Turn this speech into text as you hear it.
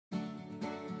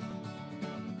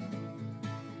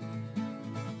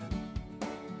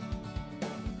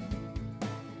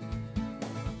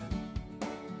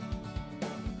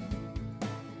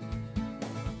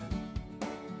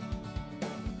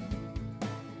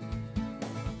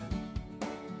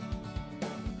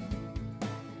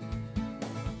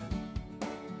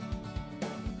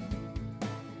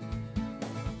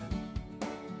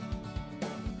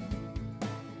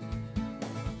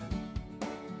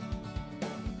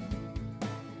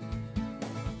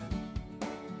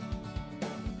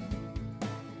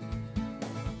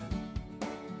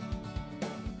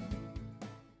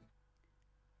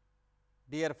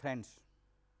Dear friends,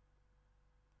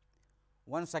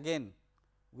 once again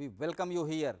we welcome you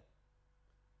here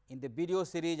in the video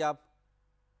series of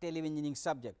televisioning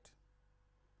subject.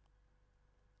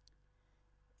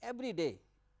 Every day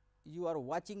you are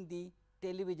watching the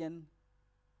television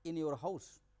in your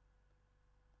house,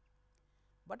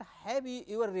 but have you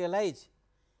ever realized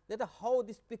that how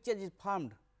this picture is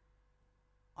formed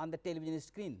on the television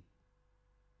screen?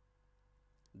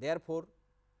 Therefore,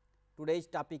 today's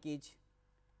topic is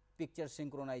picture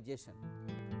synchronization.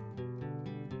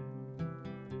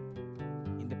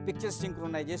 In the picture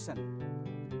synchronization,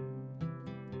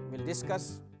 we will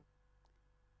discuss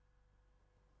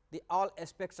the all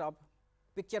aspects of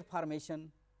picture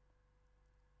formation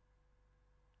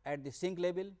at the sync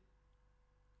level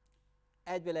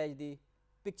as well as the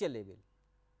picture level.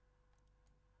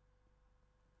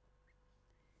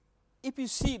 If you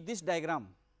see this diagram,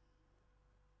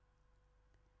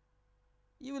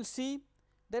 you will see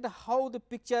that how the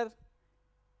picture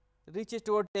reaches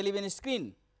toward television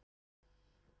screen.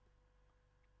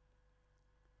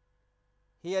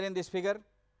 Here in this figure,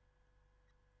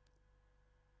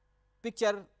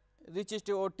 picture reaches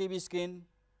toward TV screen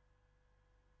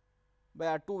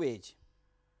by two ways.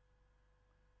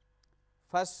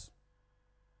 First,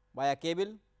 by a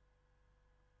cable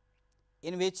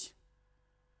in which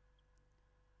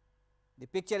the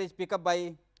picture is picked up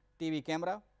by TV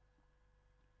camera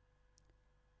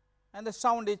and the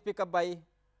sound is picked up by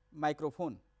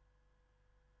microphone.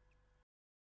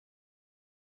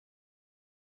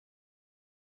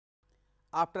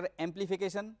 After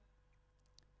amplification,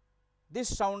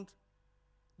 this sound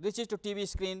reaches to TV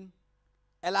screen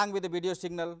along with the video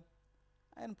signal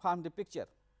and forms the picture.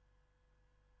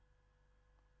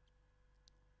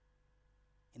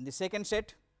 In the second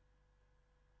set,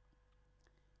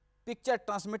 picture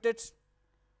transmitted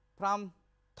from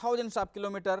thousands of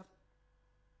kilometers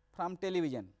from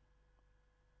television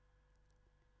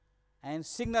and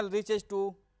signal reaches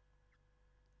to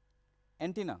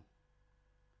antenna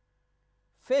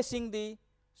facing the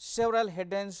several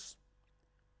headlands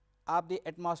of the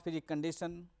atmospheric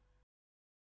condition,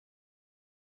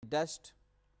 dust,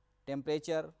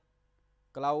 temperature,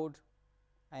 cloud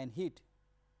and heat.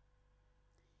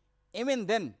 Even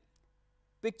then,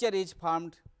 picture is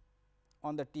formed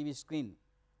on the TV screen.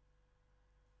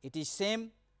 It is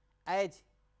same as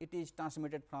it is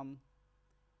transmitted from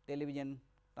television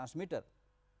transmitter.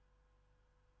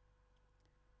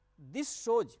 This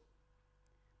shows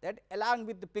that along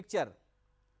with the picture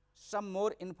some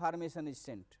more information is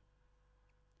sent,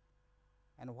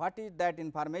 and what is that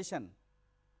information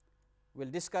we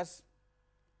will discuss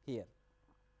here.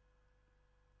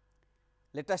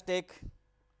 Let us take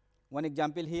one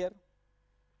example here.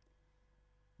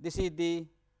 This is the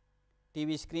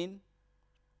TV screen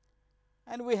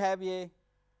and we have a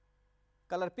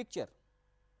color picture.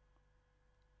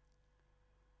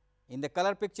 In the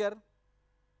color picture,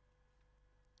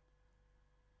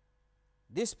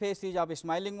 this face is of a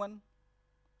smiling one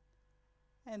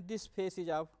and this face is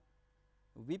of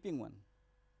weeping one.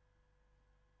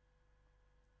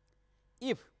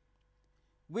 If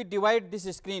we divide this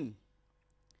screen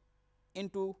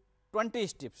into 20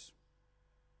 strips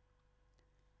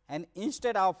and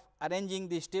instead of arranging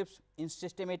the strips in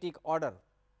systematic order,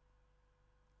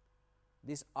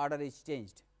 this order is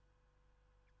changed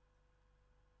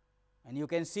and you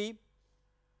can see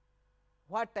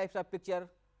what types of picture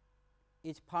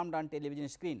is formed on television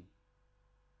screen.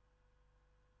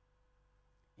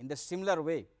 In the similar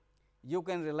way, you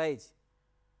can realize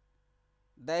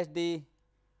that the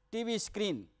TV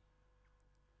screen,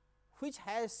 which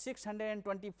has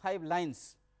 625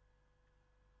 lines,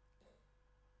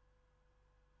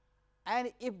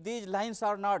 and if these lines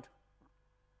are not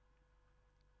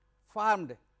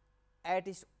formed at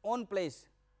its own place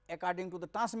according to the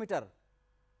transmitter,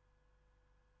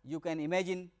 you can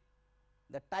imagine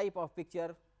the type of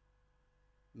picture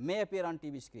may appear on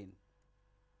TV screen.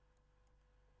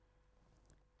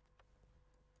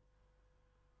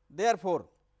 Therefore,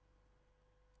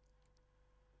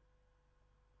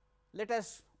 let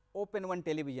us open one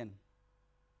television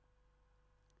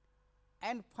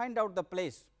and find out the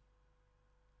place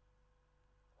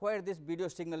where this video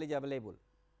signal is available.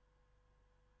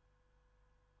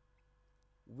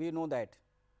 We know that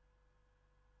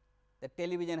the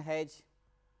television has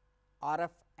RF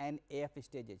and AF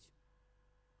stages.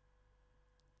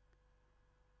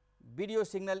 Video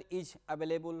signal is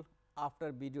available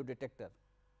after video detector.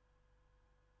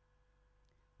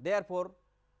 Therefore,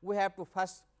 we have to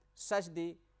first search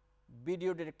the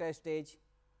video detector stage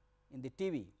in the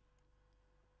TV.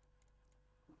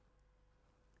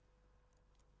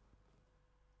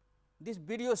 this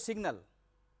video signal,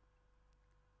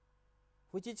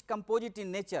 which is composite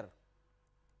in nature,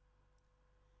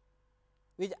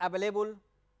 is available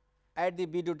at the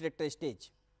video detector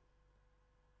stage.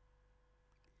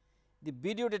 The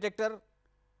video detector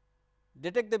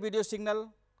detect the video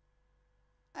signal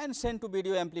and send to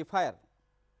video amplifier.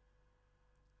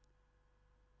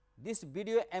 This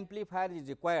video amplifier is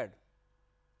required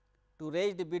to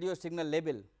raise the video signal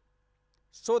level,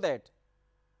 so that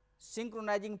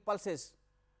synchronizing pulses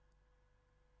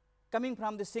coming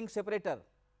from the sync separator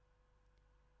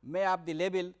may have the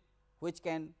level which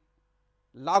can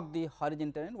lock the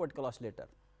horizontal and vertical oscillator.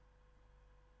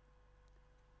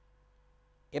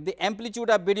 If the amplitude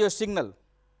of video signal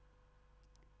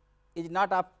is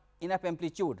not of enough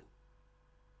amplitude,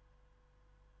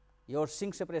 your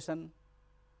sync separation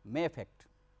may affect.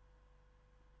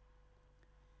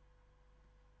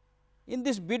 In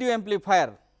this video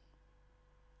amplifier,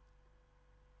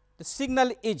 the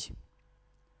signal is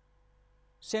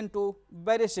sent to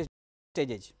various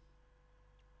stages.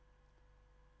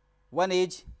 One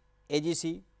is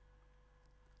AGC,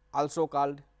 also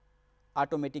called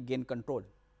automatic gain control.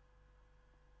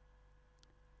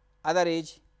 Other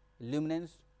is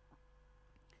luminance,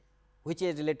 which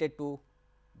is related to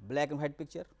black and white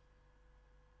picture.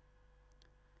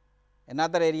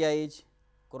 Another area is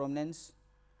chrominance,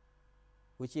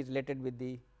 which is related with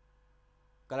the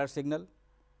color signal,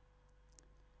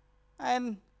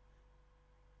 and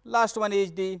last one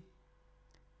is the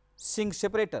sync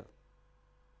separator.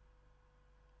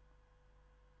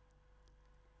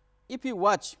 If you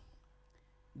watch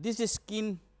this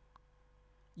skin,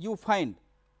 you find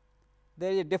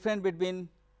there is a difference between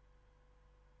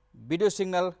video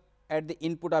signal at the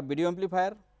input of video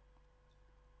amplifier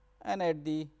and at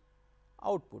the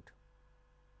output.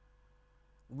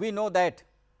 We know that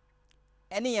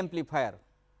any amplifier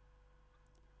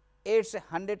adds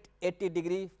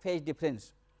 180-degree phase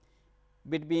difference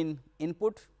between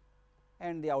input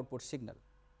and the output signal.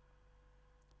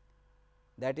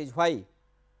 That is why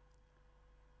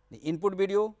the input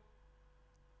video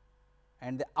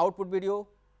and the output video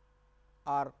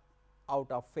are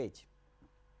out of phase,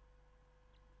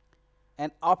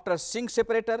 and after sync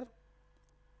separator,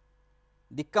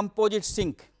 the composite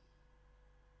sync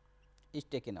is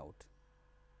taken out.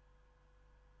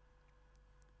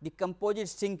 The composite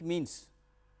sync means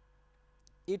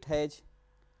it has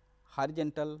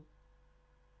horizontal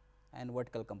and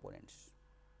vertical components.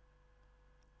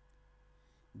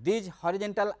 These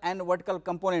horizontal and vertical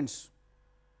components,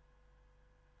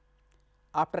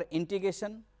 after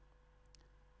integration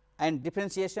and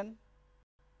differentiation,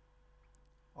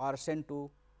 are sent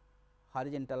to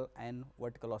horizontal and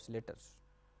vertical oscillators.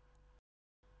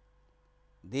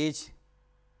 These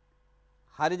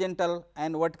horizontal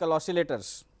and vertical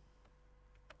oscillators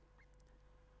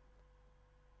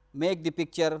make the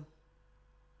picture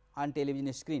on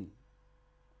television screen.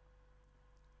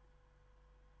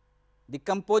 The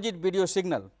composite video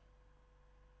signal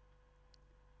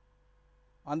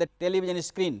on the television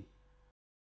screen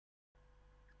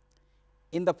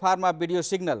in the form of video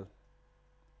signal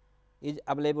is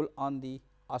available on the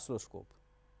oscilloscope,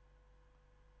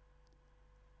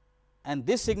 and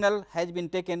this signal has been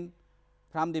taken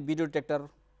from the video detector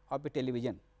of a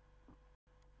television.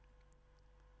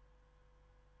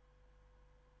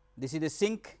 This is the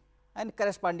sync and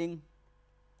corresponding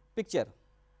picture.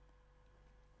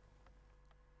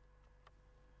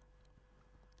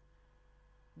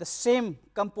 The same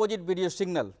composite video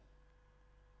signal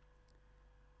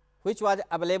which was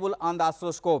available on the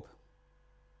oscilloscope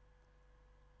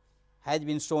has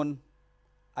been shown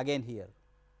again here,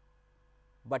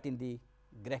 but in the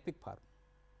graphic form.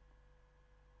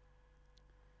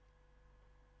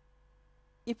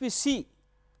 If we see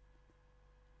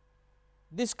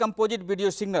this composite video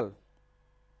signal,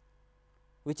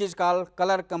 which is called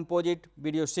color composite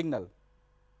video signal,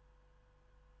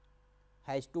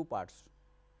 has two parts.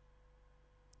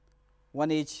 One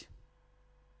is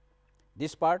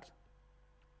this part,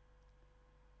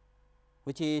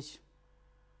 which is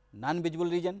non-visible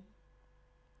region,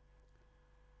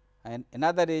 and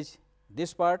another is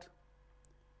this part,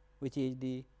 which is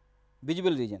the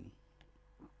visible region.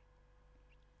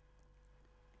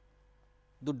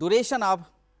 The duration of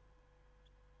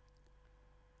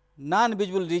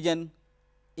non-visible region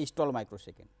is 12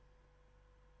 microsecond,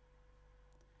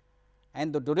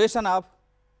 and the duration of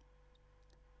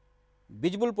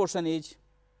visible portion is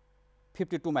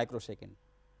 52 microsecond,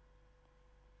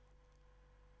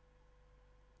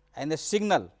 and the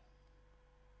signal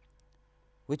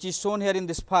which is shown here in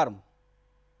this form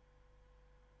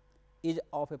is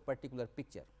of a particular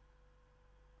picture.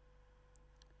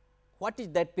 What is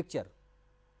that picture?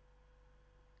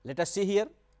 Let us see here.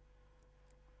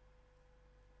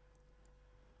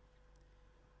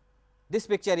 This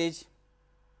picture is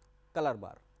color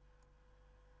bar,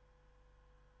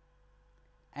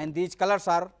 and these colors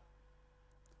are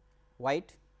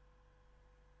white,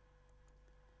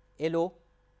 yellow,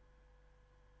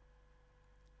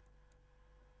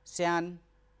 cyan,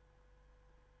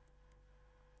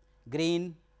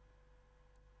 green,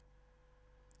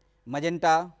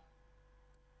 magenta,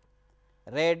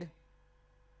 red,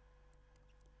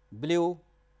 blue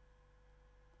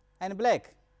and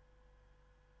black.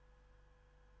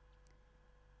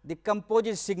 The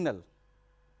composite signal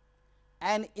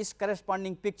and its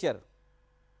corresponding picture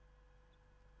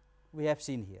we have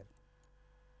seen here.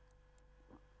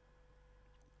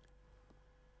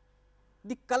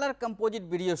 The color composite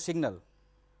video signal,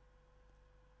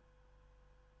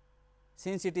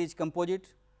 since it is composite,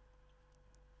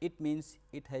 it means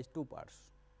it has two parts.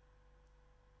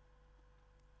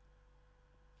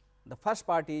 The first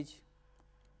part is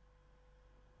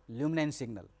luminance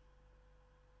signal.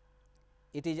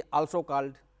 It is also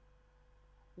called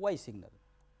Y signal.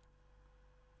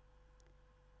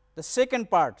 The second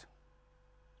part,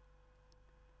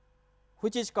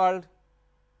 which is called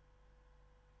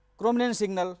chrominance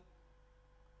signal,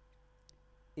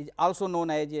 is also known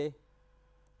as a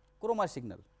chroma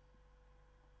signal.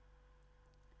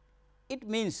 It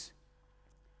means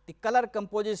the color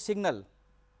composite signal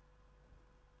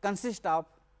consists of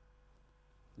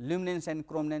luminance and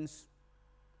chrominance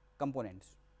components.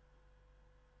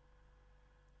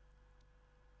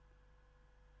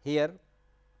 Here,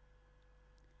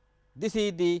 this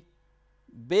is the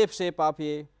wave shape of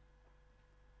a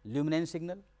luminance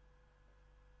signal,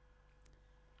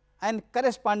 and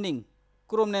corresponding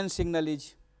chrominance signal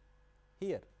is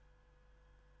here.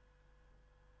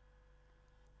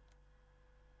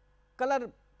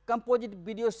 Color composite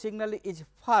video signal is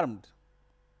formed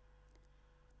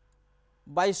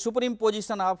by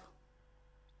superimposition of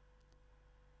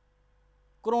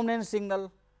chrominance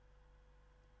signal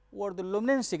over the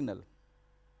luminance signal.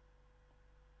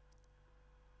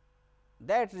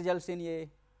 That results in a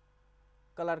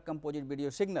color composite video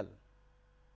signal.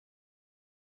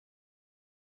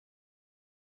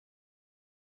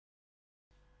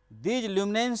 These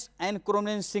luminance and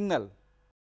chrominance signal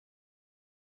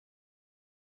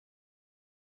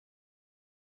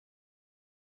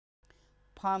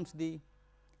forms the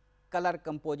color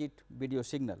composite video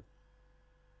signal.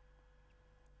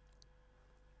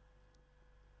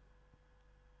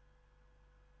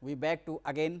 We back to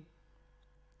again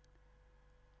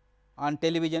on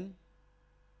television,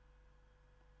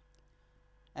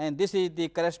 and this is the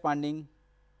corresponding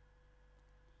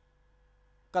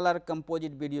color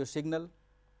composite video signal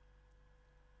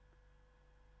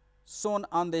shown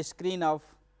on the screen of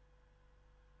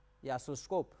the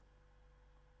oscilloscope.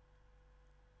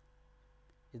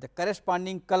 The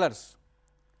corresponding colors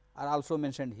are also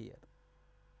mentioned here.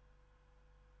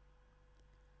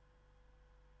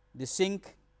 The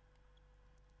sync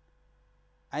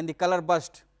and the color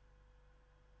burst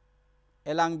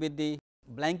along with the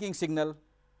blanking signal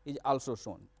is also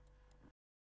shown.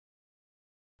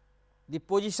 The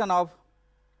position of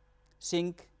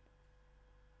sync,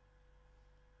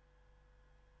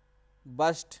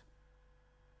 burst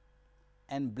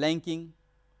and blanking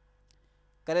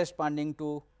corresponding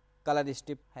to color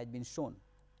strip has been shown.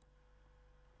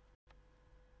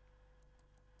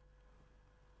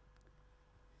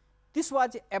 This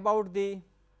was about the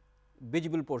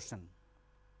visible portion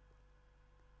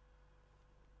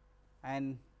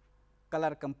and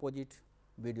color composite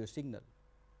video signal.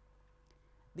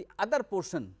 The other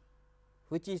portion,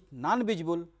 which is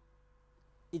non-visible,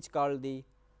 is called the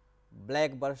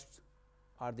black burst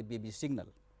or the BB signal.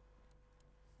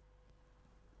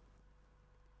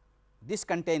 This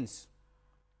contains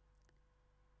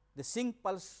the sync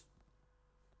pulse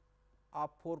of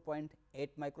 4.8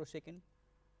 microsecond,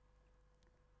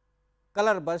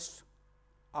 color burst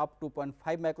of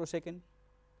 2.5 microsecond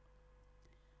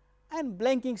and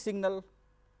blanking signal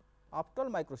of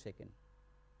 12 microsecond.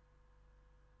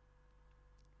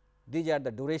 These are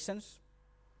the durations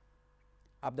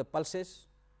of the pulses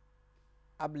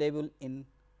available in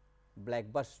black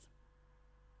burst.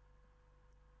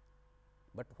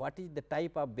 But what is the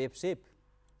type of wave shape?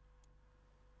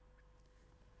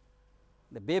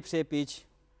 The wave shape is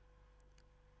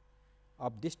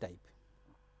of this type.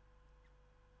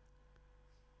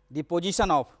 The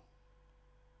position of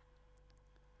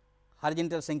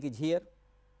horizontal sync is here,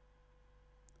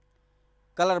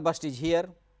 color burst is here,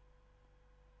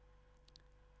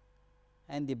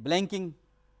 and the blanking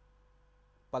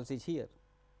pulse is here.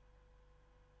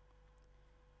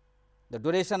 The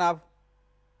duration of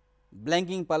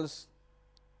blanking pulse,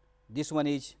 this one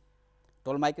is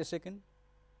 12 microsecond.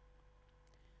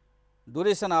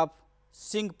 Duration of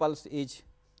sync pulse is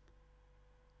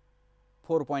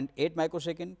 4.8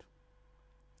 microsecond,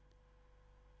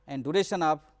 and duration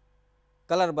of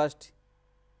color burst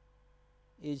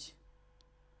is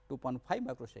 2.5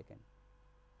 microsecond,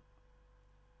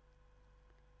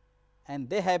 and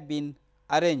they have been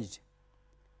arranged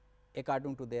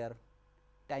according to their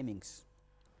timings.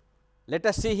 Let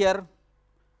us see here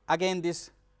again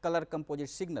this color composite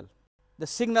signal. The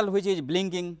signal which is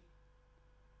blinking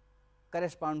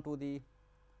correspond to the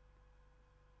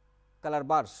color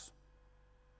bars,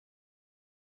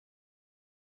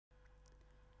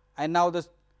 and now the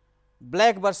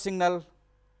black burst signal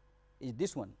is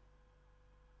this one.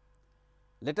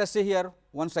 Let us see here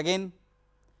once again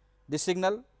this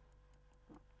signal.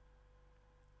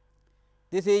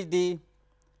 This is the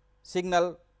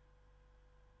signal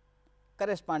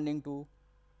corresponding to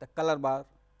the color bar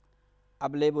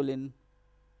available in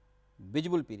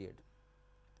visible period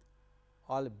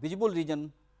or visible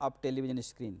region of television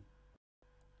screen.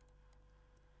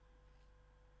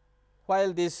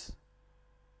 While this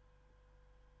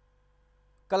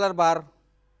color bar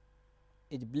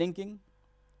is blinking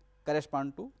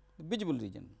correspond to the visible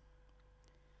region.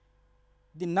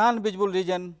 The non-visible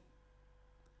region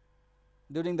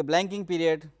during the blanking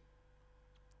period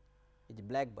is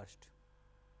black burst.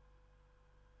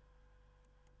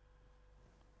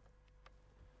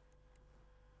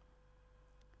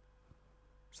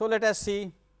 So, let us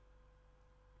see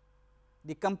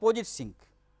the composite sync.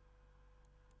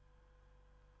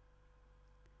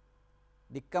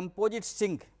 The composite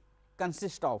sync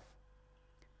consists of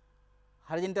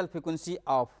horizontal frequency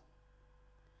of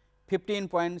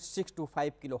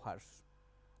 15.625 kilohertz,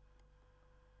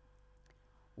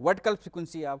 vertical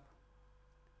frequency of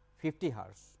 50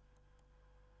 hertz.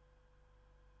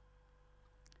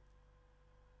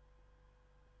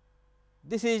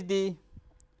 This is the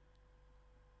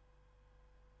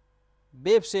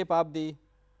wave shape of the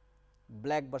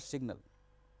black burst signal.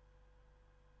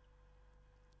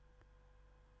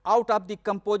 Out of the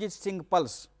composite sync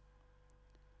pulse,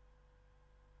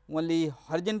 only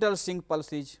horizontal sync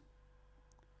pulse is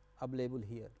available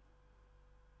here.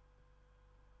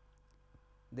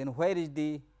 Then where is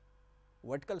the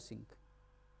vertical sync?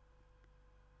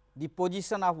 The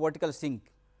position of vertical sync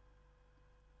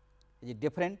is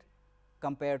different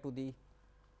compared to the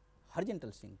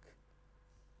horizontal sync.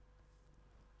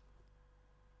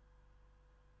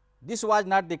 This was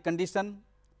not the condition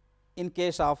in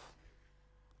case of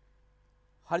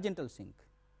horizontal sync.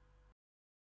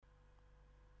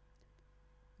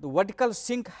 The vertical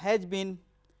sync has been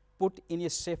put in a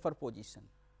safer position.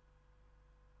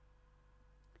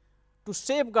 To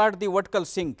safeguard the vertical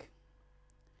sync,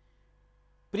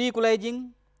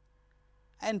 pre-equalizing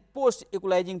and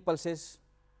post-equalizing pulses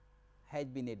has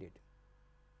been added.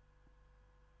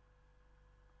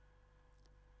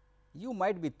 You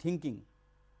might be thinking,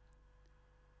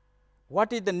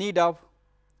 what is the need of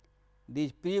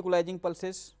these pre-equalizing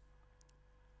pulses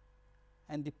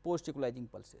and the post-equalizing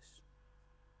pulses?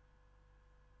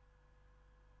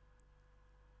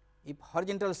 If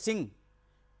horizontal sync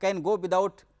can go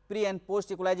without pre and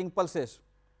post equalizing pulses,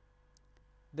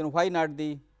 then why not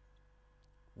the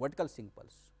vertical sync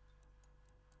pulse?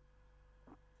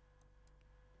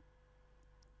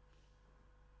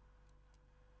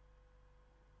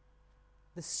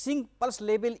 The sync pulse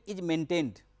level is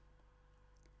maintained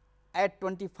at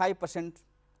 25%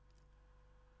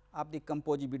 of the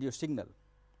composite video signal,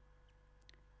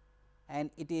 and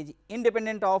it is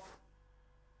independent of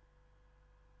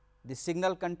the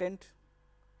signal content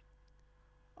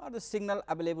or the signal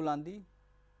available on the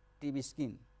TV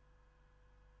screen.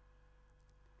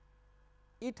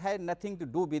 It has nothing to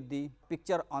do with the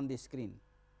picture on the screen.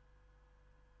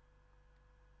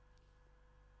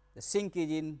 The sync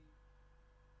is in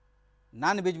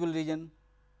non-visible region,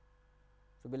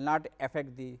 so will not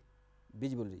affect the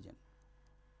visible region.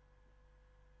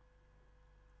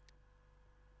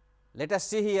 Let us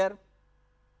see here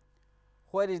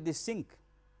where is the sync.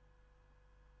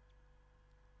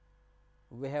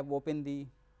 We have opened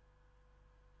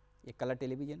a color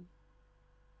television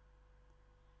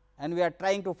and we are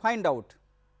trying to find out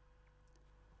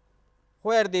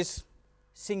where this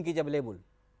sync is available.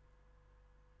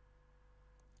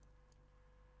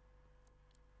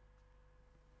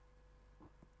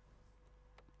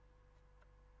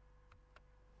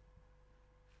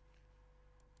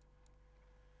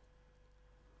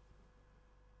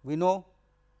 We know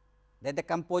that the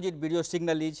composite video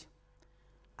signal is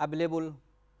available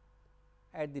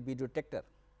at the video detector.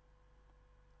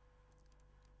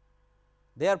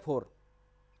 Therefore,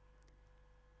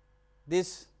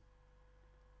 this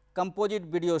composite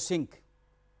video sync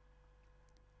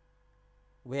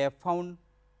we have found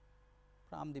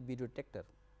from the video detector,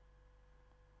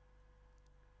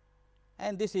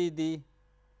 and this is the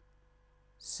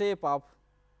shape of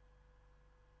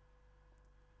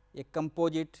a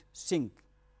composite sync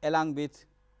along with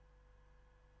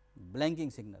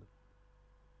blanking signal.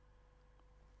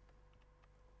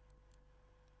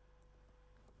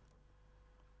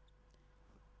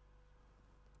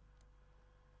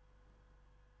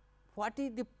 What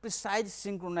is the precise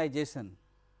synchronization?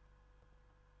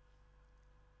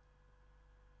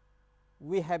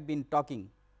 We have been talking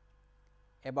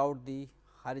about the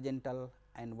horizontal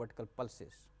and vertical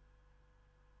pulses,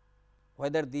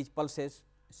 whether these pulses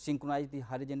synchronize the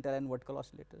horizontal and vertical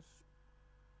oscillators.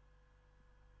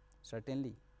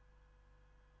 Certainly,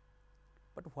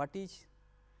 but what is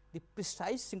the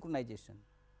precise synchronization?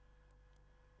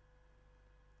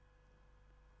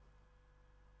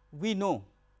 We know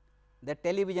that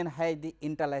television has the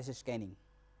interlace scanning.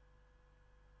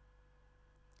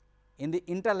 In the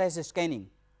interlace scanning,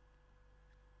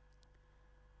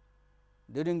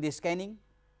 during the scanning,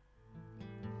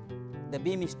 the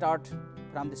beam starts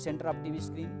from the center of TV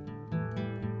screen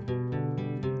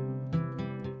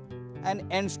and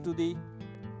ends to the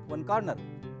one corner.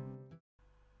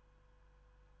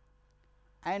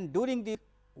 And during the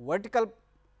vertical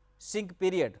sync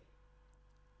period,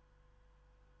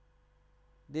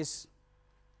 this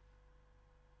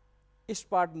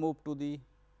spot move to the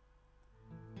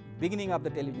beginning of the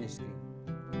television screen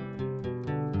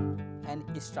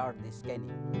and start the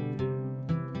scanning.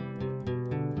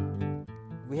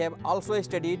 We have also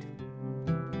studied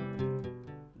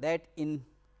that in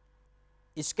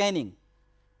scanning,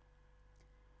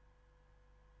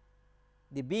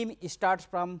 the beam starts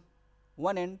from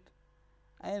one end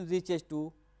and reaches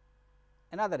to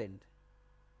another end.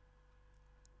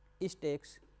 It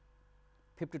takes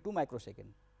 52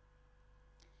 microseconds,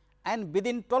 and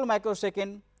within 12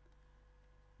 microseconds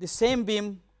the same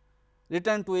beam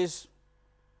return to its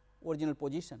original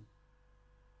position.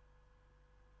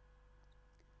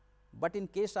 But in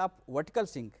case of vertical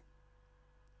sync,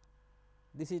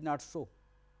 this is not so.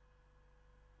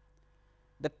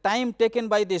 The time taken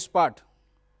by the spot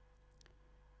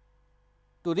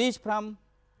to reach from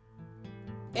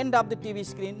end of the TV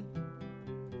screen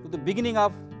to the beginning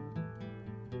of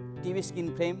TV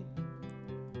screen frame,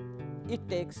 it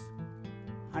takes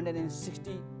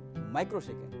 160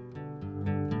 microseconds.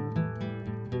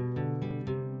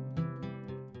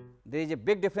 There is a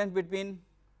big difference between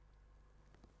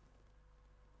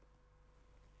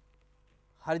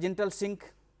horizontal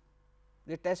sync,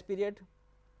 the test period,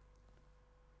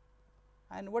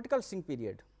 and vertical sync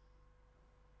period.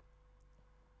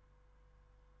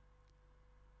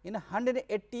 In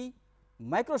 180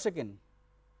 microsecond,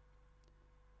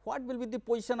 what will be the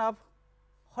position of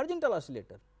horizontal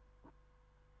oscillator?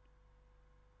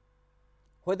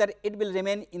 Whether it will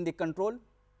remain in the control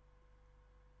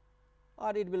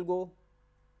or it will go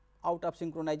out of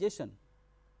synchronization.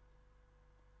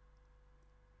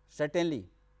 Certainly,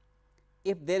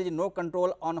 if there is no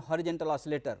control on horizontal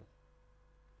oscillator,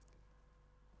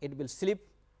 it will slip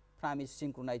from its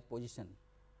synchronized position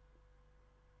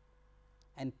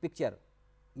and picture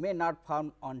may not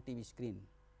form on TV screen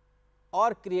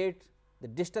or create the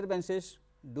disturbances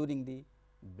during the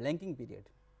blanking period.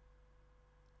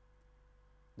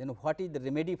 Then what is the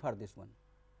remedy for this one?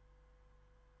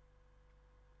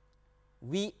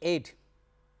 We aid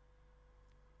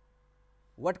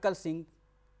vertical sync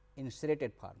in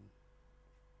serrated form.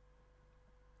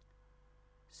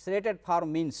 Serrated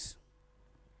form means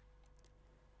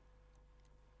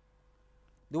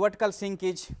the vertical sync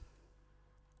is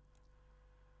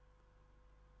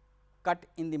cut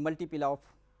in the multiple of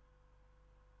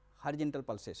horizontal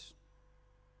pulses.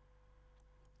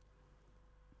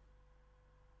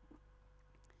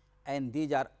 And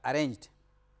these are arranged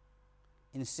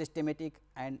in systematic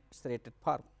and serrated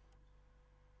form.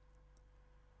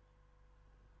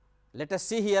 Let us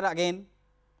see here again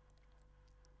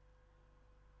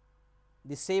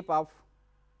the shape of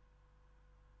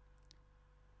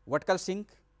vertical sync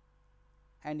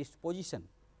and its position.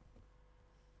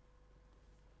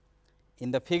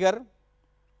 In the figure,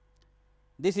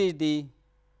 this is the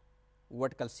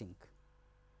vertical sync.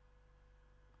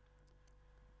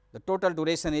 The total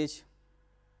duration is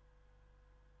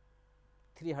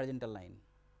 3 horizontal line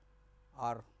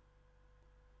or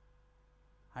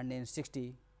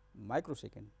 160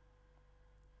 microsecond,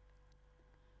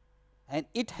 and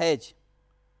it has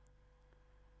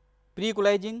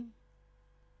pre-equalizing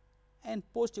and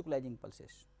post-equalizing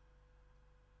pulses.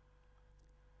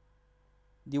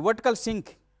 The vertical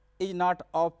sync is not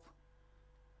of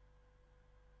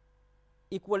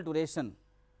equal duration,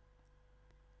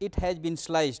 it has been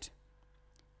sliced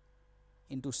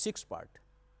into 6 parts,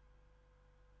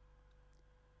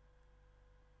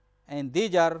 and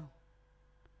these are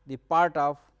the part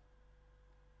of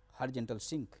horizontal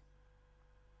sync.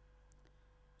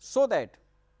 So that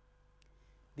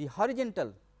the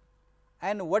horizontal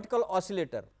and vertical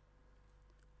oscillator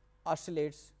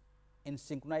oscillates in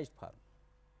synchronized form,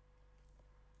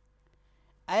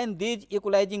 and these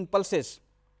equalizing pulses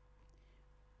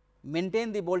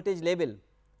maintain the voltage level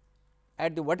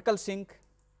at the vertical sync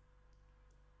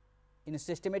in a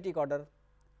systematic order,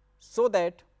 so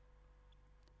that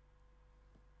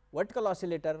vertical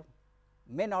oscillator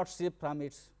may not shift from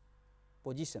its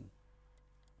position.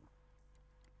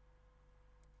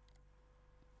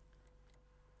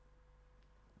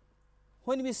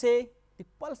 When we say the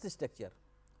pulse structure,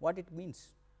 what it means?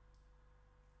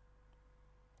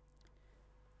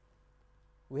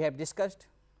 We have discussed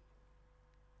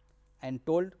and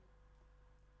told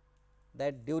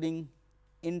that during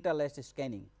interlaced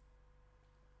scanning,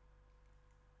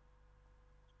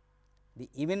 the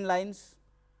even lines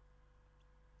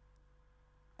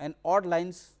and odd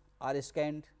lines are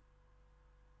scanned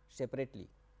separately.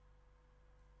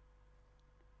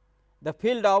 The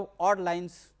field of odd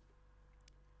lines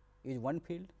is one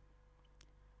field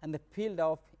and the field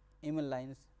of even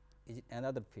lines is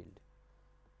another field.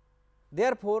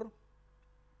 Therefore,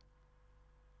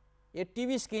 a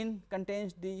TV screen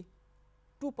contains the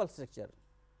two pulse structure,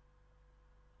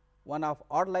 one of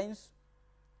odd lines,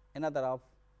 another of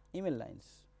even lines.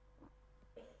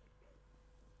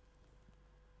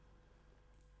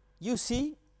 You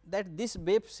see that this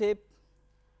wave shape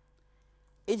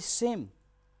is same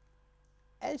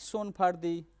as shown for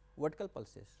the vertical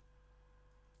pulses,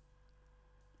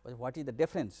 but what is the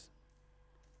difference?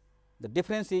 The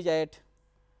difference is at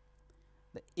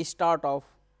the start of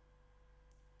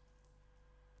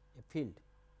a field,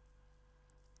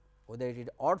 whether it is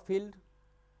odd field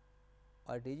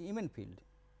or it is even field,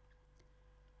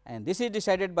 and this is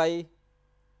decided by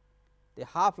the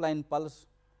half line pulse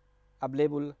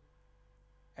available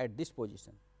at this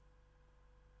position,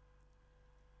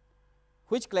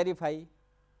 which clarify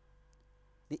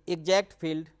the exact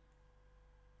field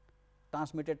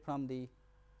transmitted from the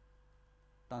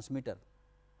transmitter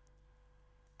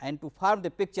and to form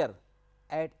the picture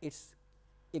at its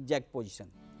exact position.